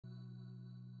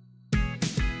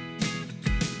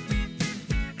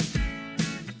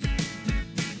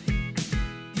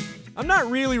I'm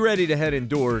not really ready to head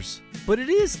indoors, but it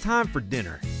is time for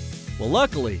dinner. Well,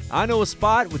 luckily, I know a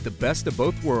spot with the best of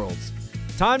both worlds.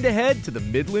 Time to head to the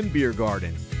Midland Beer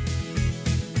Garden.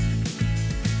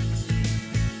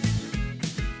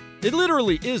 It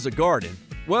literally is a garden.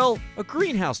 Well, a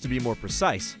greenhouse to be more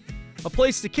precise. A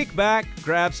place to kick back,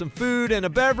 grab some food and a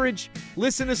beverage,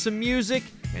 listen to some music,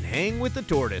 and hang with the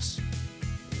tortoise.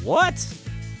 What?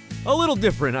 A little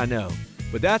different, I know,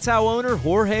 but that's how owner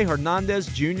Jorge Hernandez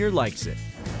Jr. likes it.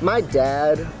 My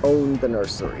dad owned the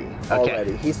nursery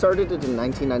already. He started it in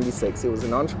 1996. He was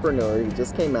an entrepreneur. He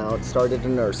just came out, started a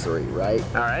nursery, right?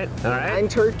 All right. I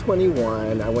turned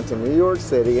 21. I went to New York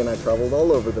City and I traveled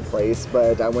all over the place,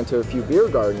 but I went to a few beer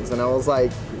gardens and I was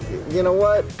like, you know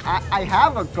what? I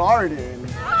have a garden.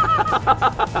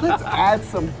 Let's add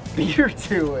some beer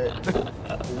to it.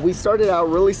 We started out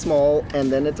really small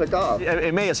and then it took off.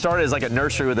 It may have started as like a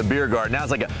nursery with a beer garden. Now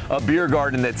it's like a beer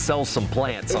garden that sells some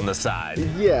plants on the side.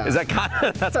 Yeah. Is that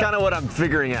that's kind of what I'm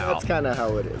figuring out? That's kind of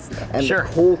how it is. And sure.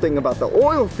 The cool thing about the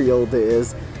oil field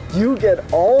is you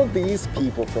get all these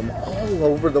people from all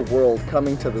over the world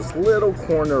coming to this little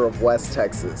corner of West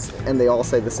Texas, and they all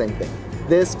say the same thing.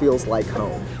 This feels like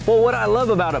home. Well, what I love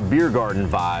about a beer garden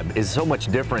vibe is so much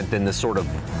different than the sort of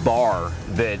bar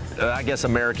that I guess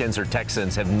Americans or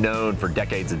Texans have known for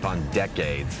decades upon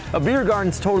decades. A beer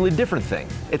garden's a totally different thing.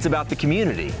 It's about the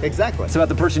community. Exactly. It's about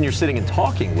the person you're sitting and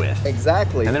talking with.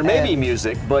 Exactly. And there may be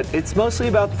music, but it's mostly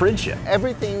about friendship.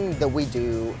 Everything that we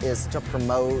do is to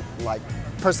promote like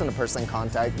person-to-person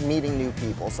contact, meeting new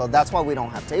people. So that's why we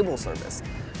don't have table service.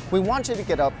 We want you to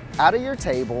get up out of your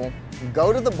table,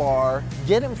 go to the bar,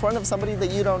 get in front of somebody that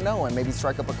you don't know and maybe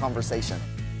strike up a conversation.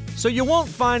 So you won't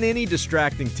find any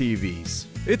distracting TVs.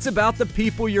 It's about the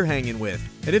people you're hanging with.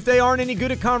 And if they aren't any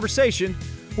good at conversation,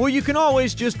 well, you can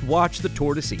always just watch the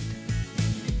tortoise eat.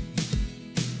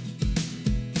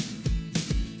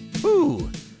 Ooh,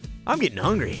 I'm getting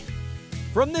hungry.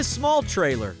 From this small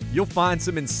trailer, you'll find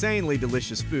some insanely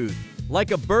delicious food,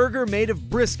 like a burger made of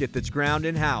brisket that's ground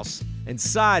in-house and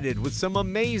sided with some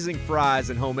amazing fries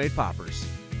and homemade poppers.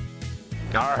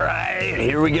 All right,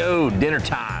 here we go, dinner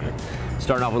time.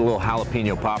 Starting off with a little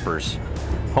jalapeno poppers.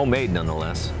 Homemade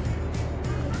nonetheless.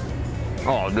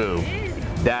 Oh, dude,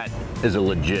 that is a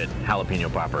legit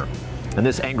jalapeno popper. And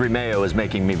this angry mayo is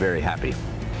making me very happy.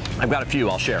 I've got a few,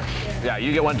 I'll share. Yeah,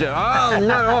 you get one too. Oh,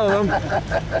 not all of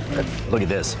them. Look at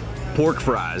this, pork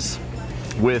fries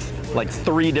with like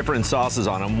 3 different sauces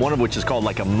on them, one of which is called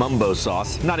like a mumbo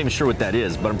sauce. Not even sure what that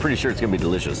is, but I'm pretty sure it's gonna be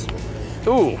delicious.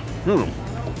 Ooh,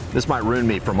 this might ruin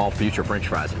me from all future French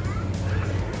fries.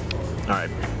 All right,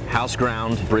 house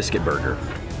ground brisket burger.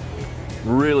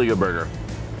 Really good burger,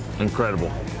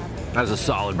 incredible. That's a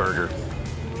solid burger.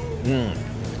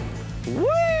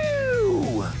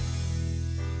 Woo!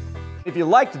 If you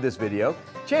liked this video,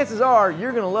 chances are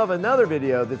you're gonna love another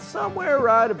video that's somewhere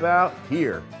right about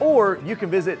here. Or you can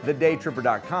visit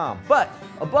thedaytripper.com. But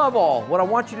above all, what I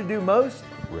want you to do most,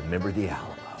 remember the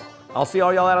Alamo. I'll see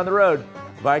all y'all out on the road.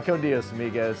 Bye con Dios,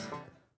 amigos.